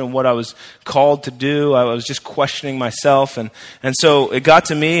confident in what I was called to do. I was just questioning myself. And so it got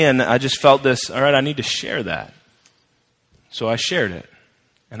to me, and I just felt this, all right, I need to share that. So I shared it,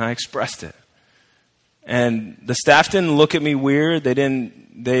 and I expressed it. And the staff didn't look at me weird. They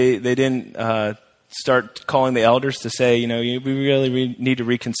didn't start calling the elders to say, we really need to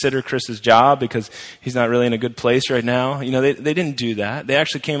reconsider Chris's job because he's not really in a good place right now. They didn't do that. They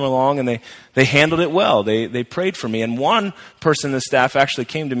actually came along and they handled it well. They prayed for me. And one person in the staff actually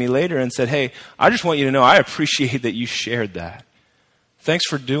came to me later and said, hey, I just want you to know I appreciate that you shared that. Thanks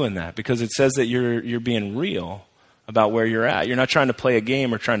for doing that, because it says that you're being real about where you're at. You're not trying to play a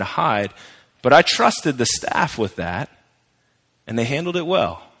game or trying to hide. But I trusted the staff with that, and they handled it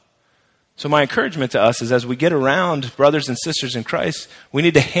well. So my encouragement to us is, as we get around brothers and sisters in Christ, we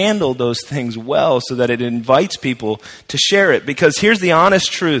need to handle those things well so that it invites people to share it. Because here's the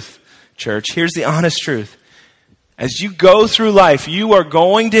honest truth, church. Here's the honest truth. As you go through life, you are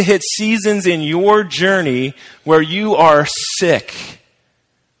going to hit seasons in your journey where you are sick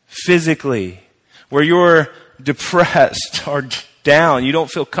physically, where you're depressed or down. You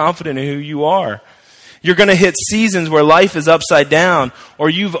don't feel confident in who you are. You're going to hit seasons where life is upside down, or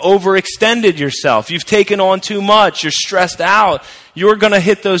you've overextended yourself. You've taken on too much. You're stressed out. You're going to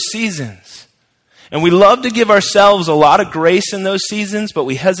hit those seasons. And we love to give ourselves a lot of grace in those seasons, but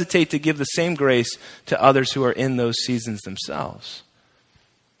we hesitate to give the same grace to others who are in those seasons themselves.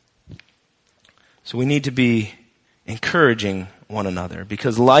 So we need to be encouraging one another,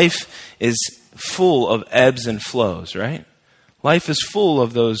 because life is full of ebbs and flows, right? Life is full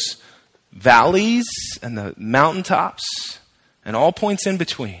of those valleys and the mountaintops and all points in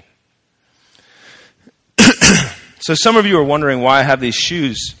between. So some of you are wondering why I have these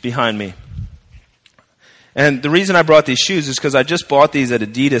shoes behind me. And the reason I brought these shoes is because I just bought these at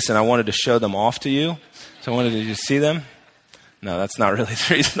Adidas and I wanted to show them off to you. So I wanted you to see them. No, that's not really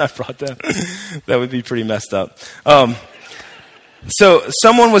the reason I brought them. That would be pretty messed up. So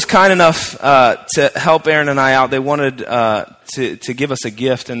someone was kind enough to help Aaron and I out. They wanted to give us a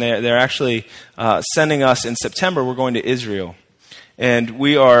gift, and they're actually sending us in September. We're going to Israel, and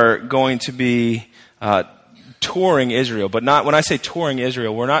we are going to be touring Israel. But not when I say touring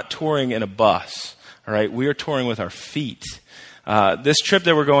Israel, we're not touring in a bus. All right, we are touring with our feet. This trip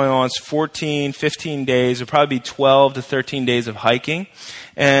that we're going on is 14, 15 days. It'll probably be 12 to 13 days of hiking.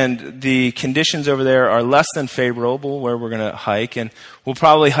 And the conditions over there are less than favorable where we're going to hike. And we'll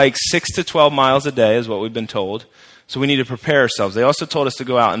probably hike 6 to 12 miles a day is what we've been told. So we need to prepare ourselves. They also told us to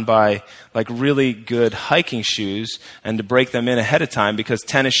go out and buy really good hiking shoes and to break them in ahead of time, because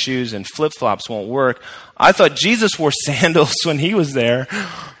tennis shoes and flip-flops won't work. I thought Jesus wore sandals when he was there.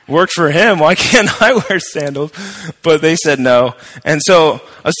 Worked for him. Why can't I wear sandals? But they said no. And so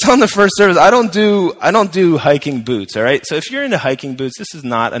I was telling the first service, I don't do hiking boots, all right? So if you're into hiking boots, this is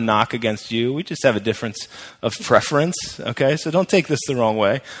not a knock against you. We just have a difference of preference, okay? So don't take this the wrong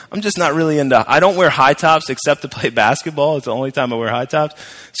way. I'm just not really I don't wear high tops except to play basketball. It's the only time I wear high tops.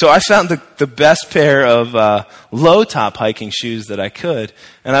 So I found the best pair of low top hiking shoes that I could.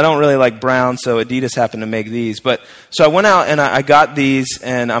 And I don't really like brown, so Adidas happened to make these. So I went out and I got these,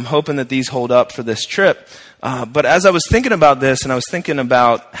 and I'm hoping that these hold up for this trip. But as I was thinking about this, and I was thinking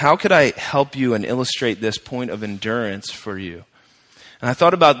about how could I help you and illustrate this point of endurance for you. And I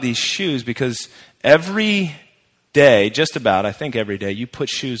thought about these shoes, because every day, just about, I think every day, you put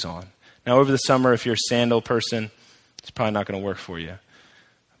shoes on. Now, over the summer, if you're a sandal person, it's probably not going to work for you.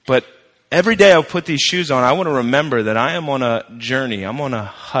 But every day I put these shoes on, I want to remember that I am on a journey. I'm on a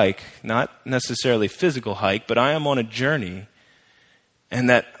hike, not necessarily physical hike, but I am on a journey, and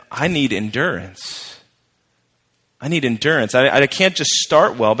that I need endurance. I need endurance. I can't just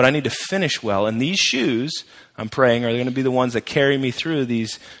start well, but I need to finish well. And these shoes, I'm praying, are going to be the ones that carry me through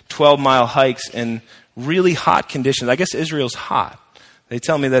these 12-mile hikes in really hot conditions. I guess Israel's hot. They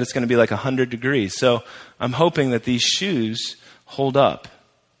tell me that it's going to be like 100 degrees. So I'm hoping that these shoes hold up.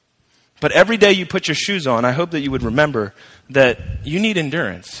 But every day you put your shoes on, I hope that you would remember that you need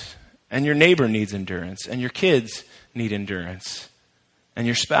endurance, and your neighbor needs endurance, and your kids need endurance, and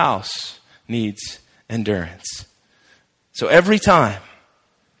your spouse needs endurance. So every time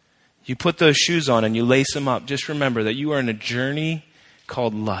you put those shoes on and you lace them up, just remember that you are in a journey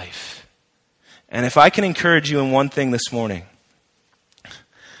called life. And if I can encourage you in one thing this morning,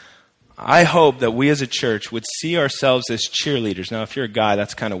 I hope that we as a church would see ourselves as cheerleaders. Now, if you're a guy,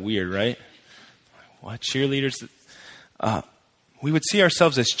 that's kind of weird, right? What, cheerleaders? We would see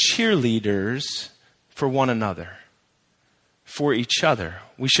ourselves as cheerleaders for one another, for each other.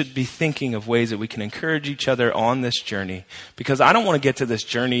 We should be thinking of ways that we can encourage each other on this journey, because I don't want to get to this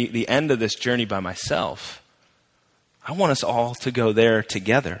journey, the end of this journey, by myself. I want us all to go there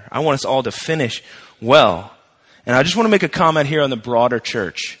together. I want us all to finish well. And I just want to make a comment here on the broader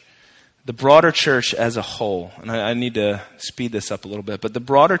church. The broader church as a whole, and I need to speed this up a little bit, but the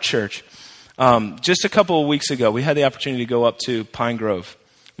broader church, just a couple of weeks ago, we had the opportunity to go up to Pine Grove.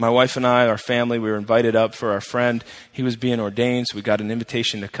 My wife and I, our family, we were invited up for our friend. He was being ordained, so we got an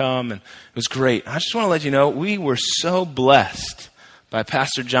invitation to come, and it was great. I just want to let you know, we were so blessed by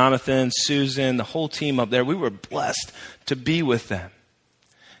Pastor Jonathan, Susan, the whole team up there. We were blessed to be with them.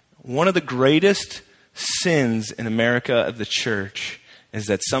 One of the greatest sins in America of the church is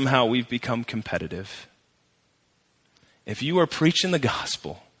that somehow we've become competitive. If you are preaching the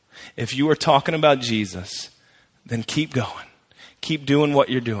gospel, if you are talking about Jesus, then keep going. Keep doing what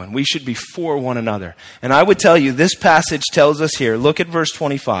you're doing. We should be for one another. And I would tell you, this passage tells us here, look at verse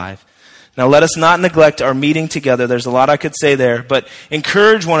 25. Now let us not neglect our meeting together. There's a lot I could say there, but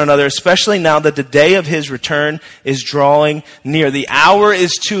encourage one another, especially now that the day of his return is drawing near. The hour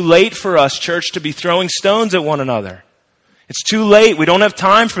is too late for us, church, to be throwing stones at one another. It's too late. We don't have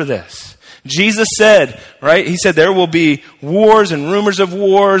time for this. Jesus said, right? He said there will be wars and rumors of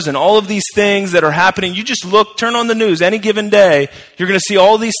wars and all of these things that are happening. You just look, turn on the news any given day. You're going to see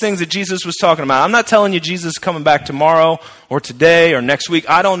all these things that Jesus was talking about. I'm not telling you Jesus is coming back tomorrow or today or next week.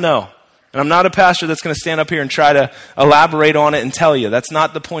 I don't know. And I'm not a pastor that's going to stand up here and try to elaborate on it and tell you. That's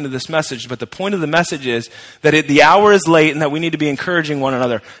not the point of this message. But the point of the message is that the hour is late and that we need to be encouraging one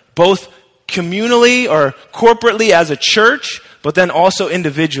another, both communally or corporately as a church, but then also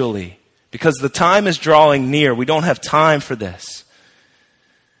individually, because the time is drawing near. We don't have time for this.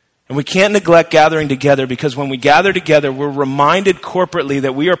 And we can't neglect gathering together, because when we gather together, we're reminded corporately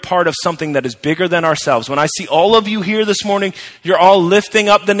that we are part of something that is bigger than ourselves. When I see all of you here this morning, you're all lifting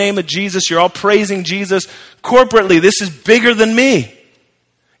up the name of Jesus. You're all praising Jesus. Corporately, this is bigger than me.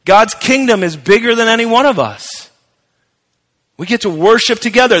 God's kingdom is bigger than any one of us. We get to worship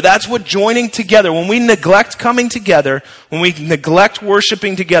together. That's what joining together. When we neglect coming together, when we neglect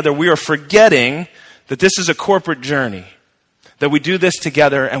worshiping together, we are forgetting that this is a corporate journey, that we do this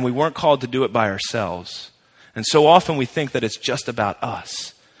together and we weren't called to do it by ourselves. And so often we think that it's just about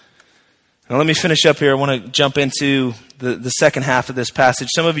us. Now let me finish up here. I want to jump into the second half of this passage.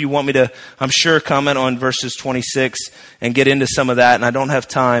 Some of you want me to, I'm sure, comment on verses 26 and get into some of that, and I don't have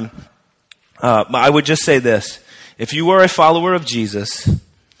time. But I would just say this. If you are a follower of Jesus,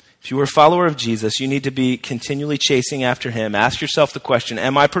 you need to be continually chasing after him. Ask yourself the question,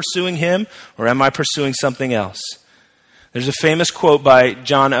 am I pursuing him or am I pursuing something else? There's a famous quote by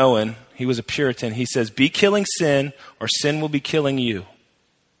John Owen. He was a Puritan. He says, be killing sin or sin will be killing you.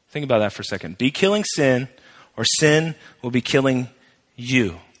 Think about that for a second. Be killing sin or sin will be killing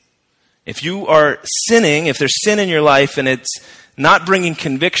you. If you are sinning, if there's sin in your life and it's not bringing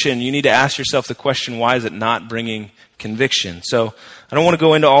conviction, you need to ask yourself the question, why is it not bringing conviction? So I don't want to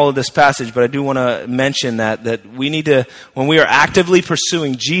go into all of this passage, but I do want to mention that we need to, when we are actively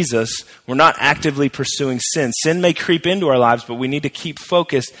pursuing Jesus, we're not actively pursuing sin. Sin may creep into our lives, but we need to keep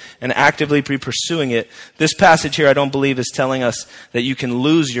focused and actively be pursuing it. This passage here, I don't believe, is telling us that you can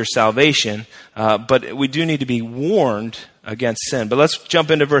lose your salvation, but we do need to be warned against sin. But let's jump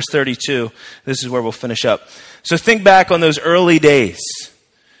into verse 32. This is where we'll finish up. So think back on those early days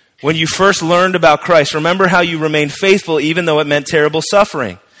when you first learned about Christ. Remember how you remained faithful even though it meant terrible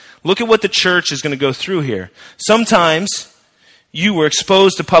suffering. Look at what the church is going to go through here. Sometimes you were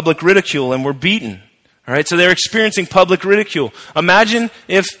exposed to public ridicule and were beaten. All right, so they're experiencing public ridicule. Imagine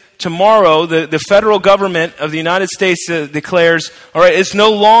if tomorrow the federal government of the United States declares, all right, it's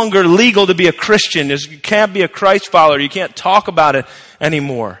no longer legal to be a Christian. You can't be a Christ follower. You can't talk about it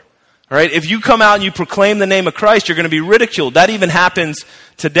anymore. All right, if you come out and you proclaim the name of Christ, you're going to be ridiculed. That even happens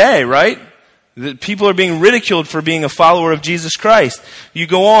today, right? People are being ridiculed for being a follower of Jesus Christ. You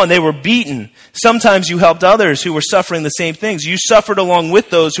go on, they were beaten. Sometimes you helped others who were suffering the same things. You suffered along with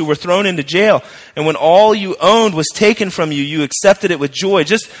those who were thrown into jail. And when all you owned was taken from you, you accepted it with joy.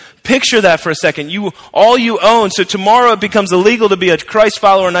 Just picture that for a second. All you own. So tomorrow it becomes illegal to be a Christ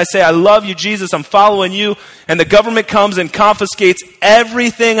follower, and I say, I love you, Jesus, I'm following you. And the government comes and confiscates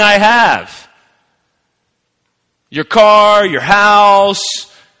everything I have. Your car, your house,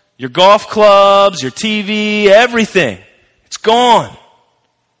 your golf clubs, your TV, everything. It's gone.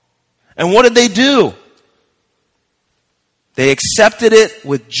 And what did they do? They accepted it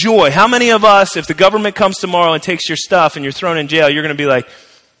with joy. How many of us, if the government comes tomorrow and takes your stuff and you're thrown in jail, you're going to be like,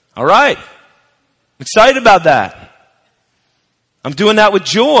 all right, I'm excited about that. I'm doing that with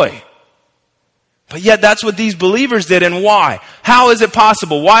joy. But yet that's what these believers did, and why? How is it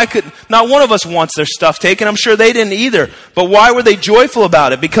possible? Not one of us wants their stuff taken. I'm sure they didn't either. But why were they joyful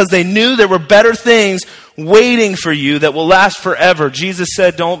about it? Because they knew there were better things waiting for you that will last forever. Jesus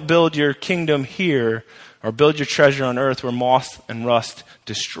said, don't build your kingdom here or build your treasure on earth where moth and rust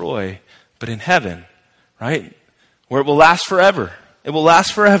destroy, but in heaven, right? Where it will last forever. It will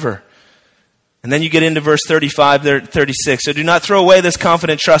last forever. And then you get into verse 35, 36. So do not throw away this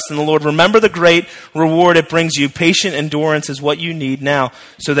confident trust in the Lord. Remember the great reward it brings you. Patient endurance is what you need now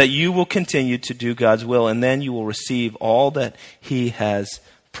so that you will continue to do God's will. And then you will receive all that He has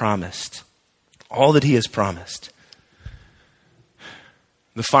promised. All that He has promised.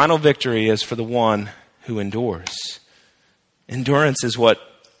 The final victory is for the one who endures. Endurance is what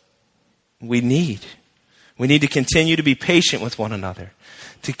we need. We need to continue to be patient with one another,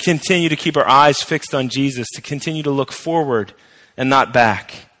 to continue to keep our eyes fixed on Jesus, to continue to look forward and not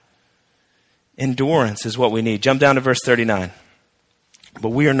back. Endurance is what we need. Jump down to verse 39. But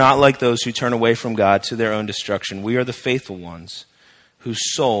we are not like those who turn away from God to their own destruction. We are the faithful ones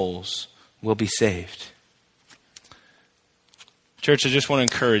whose souls will be saved. Church, I just want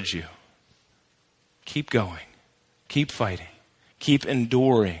to encourage you. Keep going. Keep fighting. Keep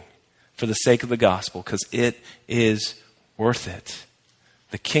enduring for the sake of the gospel, because it is worth it.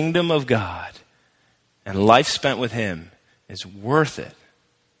 The kingdom of God and life spent with Him is worth it.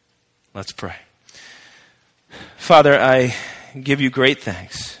 Let's pray. Father, I give you great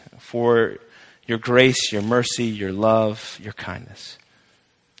thanks for your grace, your mercy, your love, your kindness.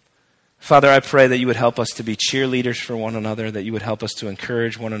 Father, I pray that you would help us to be cheerleaders for one another, that you would help us to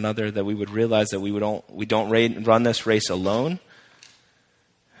encourage one another, that we would realize that we don't run this race alone,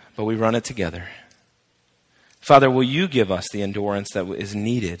 but we run it together. Father, will you give us the endurance that is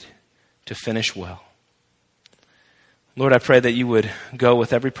needed to finish well? Lord, I pray that you would go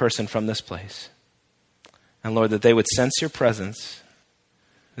with every person from this place. And Lord, that they would sense your presence,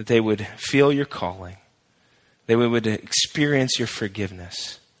 that they would feel your calling, they would experience your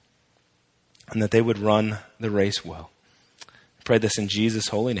forgiveness, and that they would run the race well. I pray this in Jesus'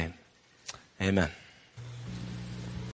 holy name. Amen.